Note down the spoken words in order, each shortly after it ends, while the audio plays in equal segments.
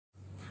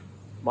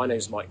My name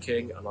is Mike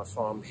King and I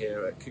farm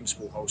here at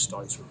Kingspool,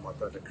 Holsteins with my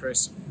brother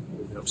Chris.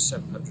 We milk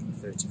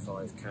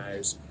 735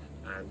 cows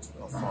and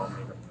are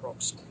farming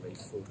approximately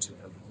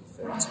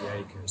 1,430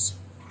 acres.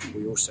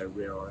 We also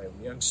rear our own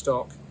young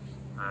stock,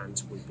 and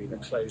we've been a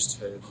closed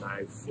herd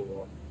now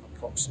for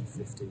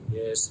approximately 15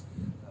 years.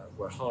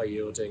 We're high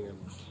yielding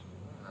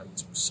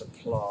and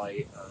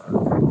supply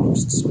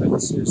large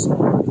dispensers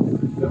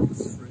milk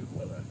through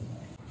Miller.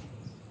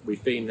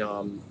 We've been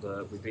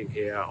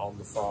here on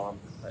the farm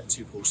at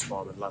Two Pools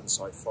Farm and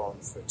Landside Farm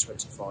for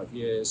 25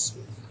 years,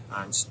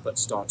 but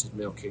started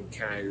milking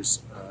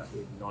cows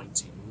in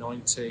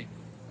 1990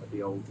 at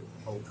the old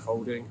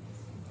holding.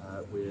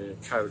 We're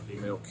currently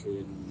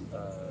milking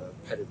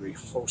pedigree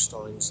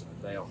Holsteins,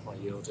 and they are high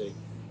yielding,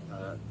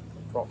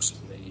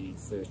 approximately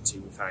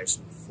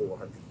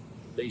 13,400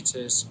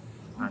 litres,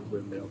 and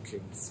we're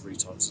milking 3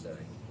 times a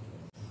day.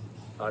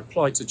 I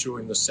applied to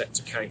join the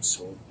sector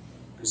council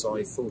because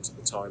I thought at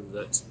the time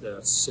that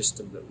the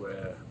system that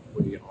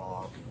we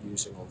are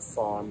using on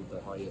farm, the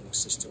high yielding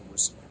system,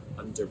 was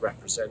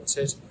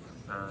underrepresented,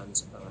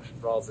 and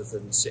rather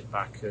than sit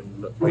back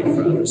and wait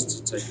for others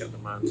to take up the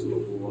mantle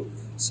or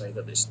say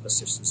that the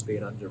system's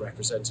being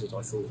underrepresented,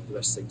 I thought the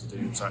best thing to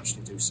do was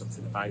actually do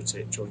something about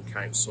it, join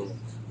council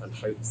and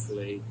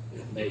hopefully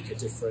make a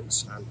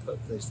difference and put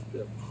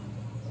the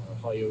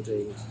high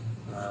yielding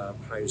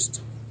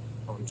housed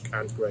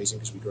and grazing,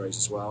 because we graze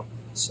as well,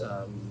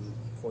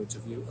 point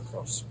of view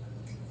across.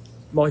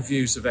 My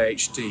views of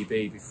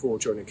AHDB before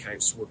joining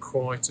council were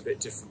quite a bit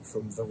different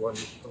from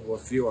the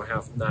view I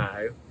have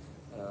now.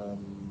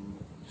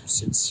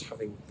 Since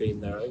having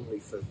been there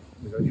we've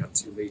only had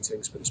 2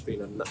 meetings, but it's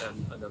been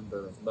a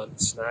number of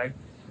months now,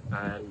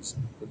 and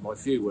my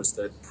view was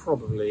that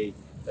probably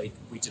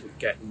we didn't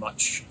get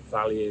much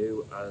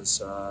value as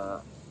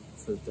for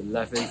the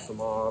levy for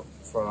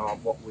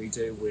what we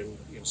do.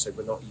 So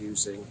we're not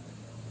using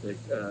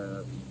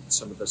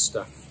some of the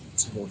stuff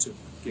more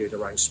geared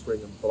around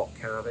spring and block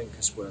calving,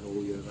 because we're an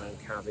all year round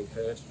calving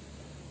herd,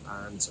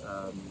 and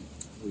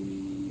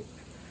we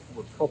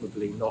were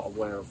probably not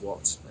aware of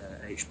what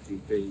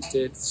AHDB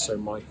did, so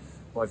my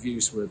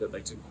views were that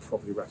they didn't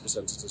properly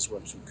represent it as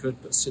well as we could.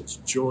 But since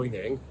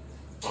joining,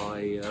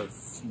 I have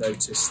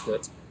noticed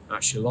that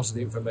actually a lot of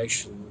the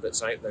information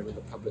that's out there in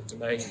the public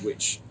domain,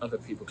 which other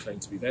people claim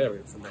to be their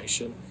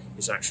information,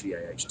 is actually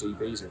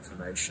AHDB's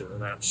information,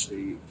 and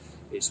actually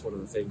it's one of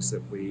the things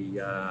that we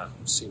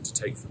seem to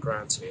take for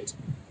granted,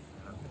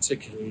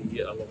 particularly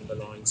along the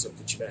lines of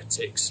the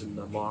genetics and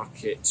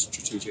the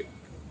strategic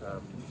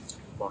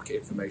market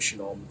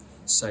information on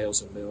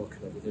sales and milk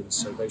and everything.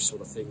 So those sort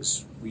of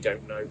things we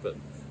don't know, but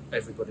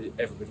everybody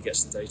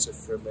gets the data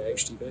from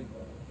AHDB.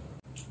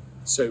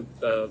 So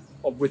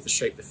with the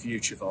Shape the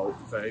Future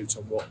vote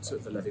on what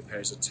the levy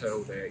payers had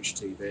told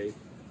AHDB,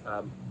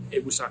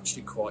 it was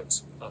actually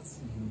quite a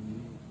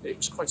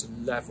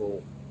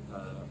level,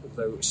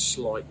 although it was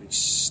slightly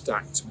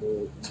stacked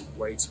more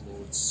way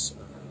towards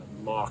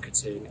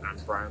marketing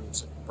and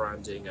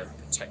branding and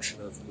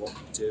protection of what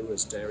we do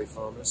as dairy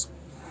farmers.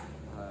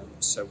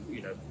 So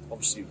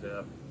obviously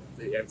the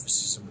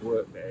emphasis and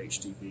work that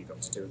AHDB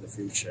got to do in the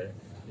future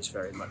is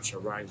very much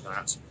around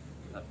that,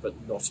 but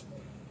not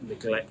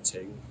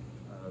neglecting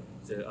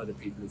the other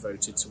people who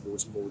voted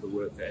towards more of the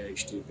work that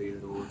AHDB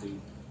had already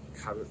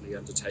currently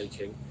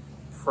undertaking,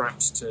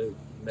 perhaps to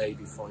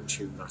maybe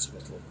fine-tune that a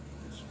little.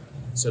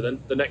 So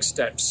then the next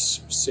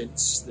steps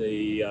since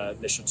the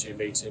initial 2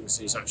 meetings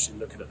is actually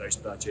looking at those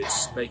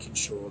budgets, making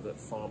sure that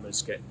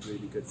farmers get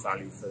really good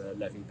value for their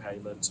levy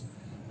payment,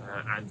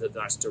 and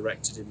that's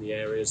directed in the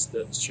areas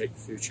that the Shape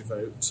the Future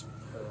vote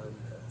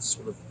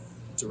sort of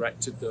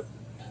directed the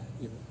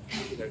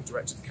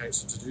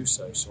council to do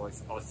so. So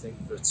I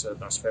think that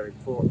that's very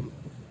important,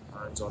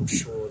 and I'm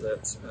sure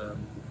that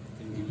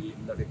the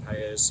levy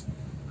payers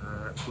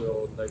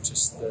will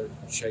notice the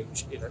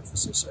change in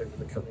emphasis over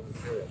the coming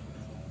period.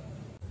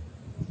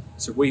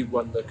 So we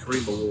won the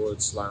Kareem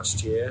Awards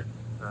last year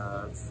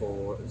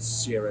for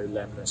Zero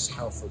Lameness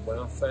Health and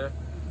Welfare,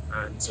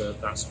 and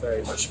that's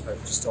very much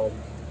focused on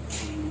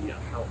the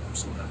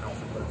health and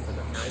welfare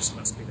of cows, and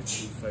that's been a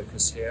key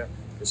focus here,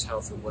 because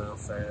health and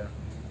welfare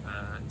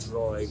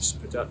drives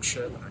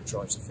production and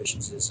drives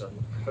efficiencies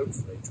and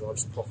hopefully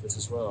drives profit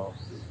as well.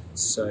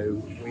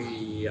 So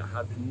we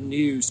have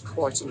used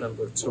quite a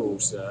number of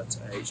tools that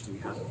AHDB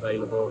had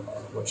available,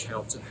 which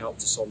helped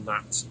us on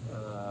that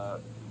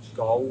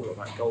goal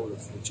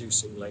of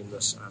reducing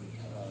lameness and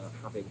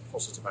having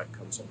positive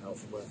outcomes on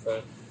health and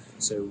welfare.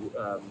 So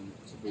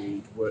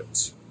we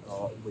worked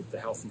with the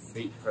Healthy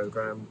Feet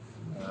programme,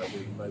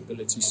 the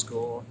mobility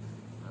score.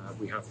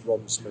 We have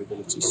ROMS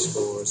mobility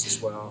scores as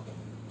well.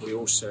 We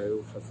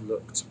also have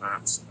looked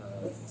at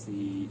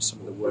some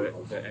of the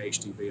work that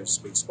AHDB has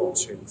been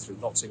sponsoring through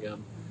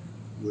Nottingham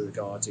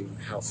regarding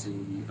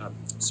healthy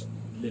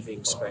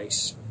living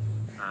space,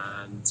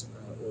 and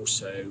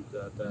also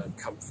the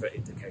comfort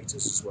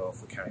indicators as well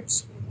for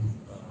cows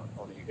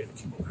on a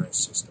kibble house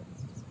system.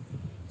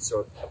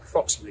 So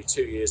approximately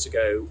 2 years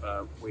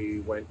ago, we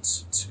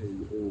went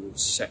to all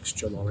sex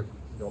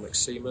genomic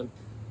semen.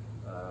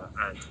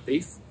 and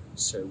beef,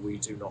 so we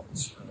do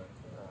not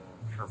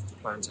have to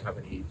plan to have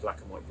any black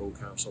and white bull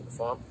calves on the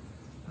farm.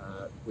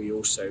 We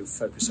also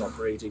focus our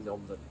breeding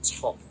on the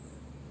top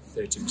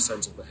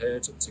 30% of the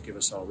herd to give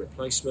us our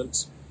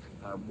replacement.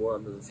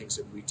 One of the things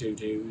that we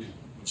do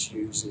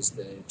is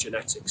the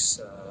genetics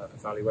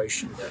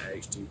evaluation that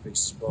AHDB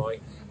supply,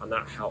 and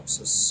that helps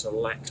us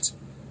select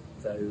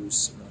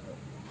those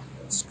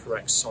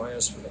correct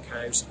sires for the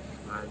cows.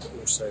 And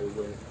also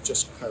we're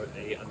just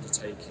currently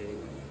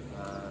undertaking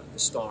the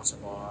start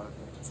of our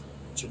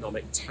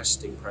genomic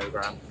testing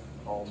program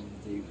on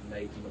the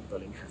maiden and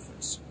bulling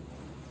heifers.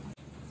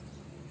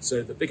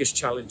 So the biggest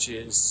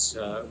challenges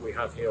we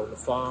have here on the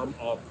farm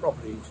are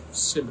probably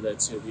similar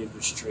to the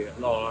industry at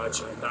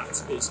large, and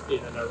that is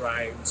in and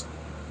around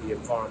the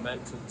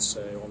environmental,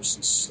 so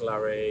obviously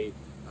slurry,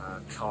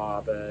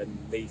 carbon,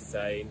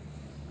 methane.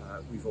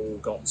 We've all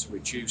got to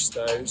reduce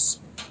those,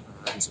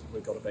 and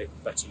we've got a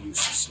better use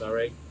of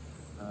slurry.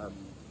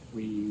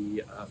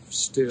 We have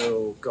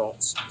still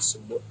got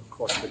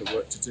quite a bit of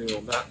work to do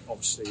on that.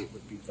 Obviously it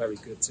would be very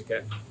good to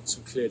get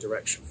some clear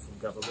direction from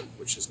government,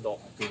 which has not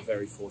been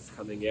very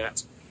forthcoming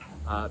yet.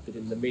 But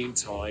in the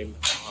meantime,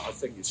 I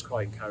think it's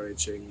quite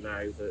encouraging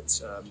now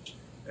that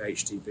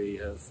AHDB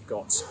have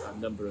got a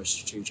number of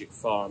strategic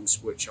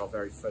farms which are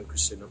very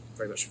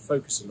much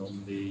focusing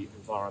on the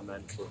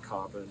environmental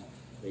carbon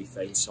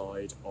methane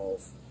side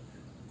of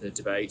the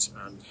debate,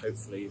 and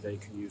hopefully they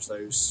can use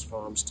those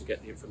farms to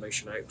get the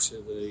information out to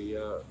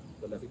the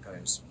levy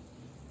payers.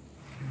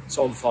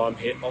 So on farm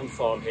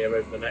here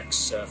over the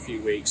next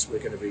few weeks, we're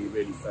going to be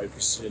really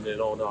focusing in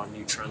on our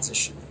new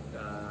transition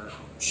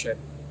shed.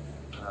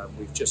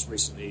 We've just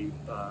recently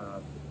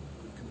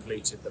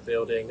completed the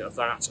building of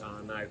that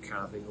and are now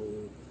calving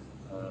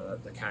all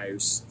the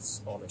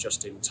cows on a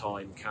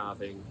just-in-time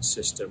calving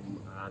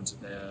system, and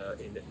they're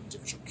in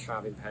individual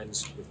calving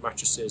pens with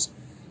mattresses.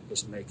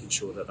 Is making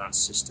sure that that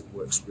system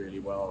works really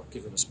well,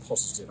 giving us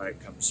positive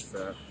outcomes for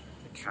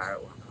the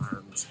cow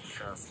and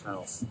calf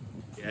health.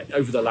 Yeah,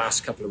 over the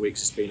last couple of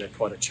weeks, it's been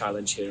quite a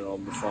challenge here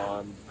on the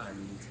farm,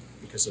 and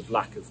because of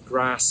lack of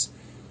grass,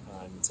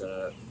 and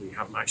we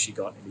haven't actually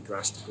got any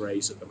grass to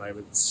graze at the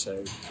moment,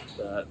 so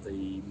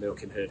the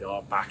milking herd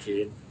are back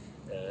in,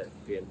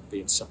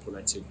 being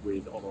supplemented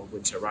on a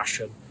winter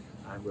ration.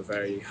 And we're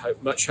very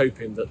much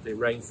hoping that the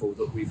rainfall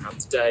that we've had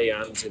today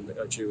and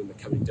during the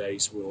coming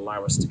days will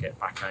allow us to get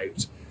back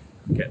out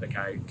and get the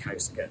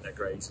cows to get their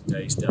grazing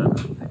days done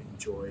and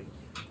enjoy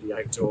the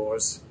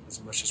outdoors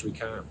as much as we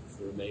can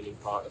for the remaining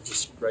part of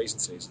this grazing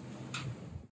season.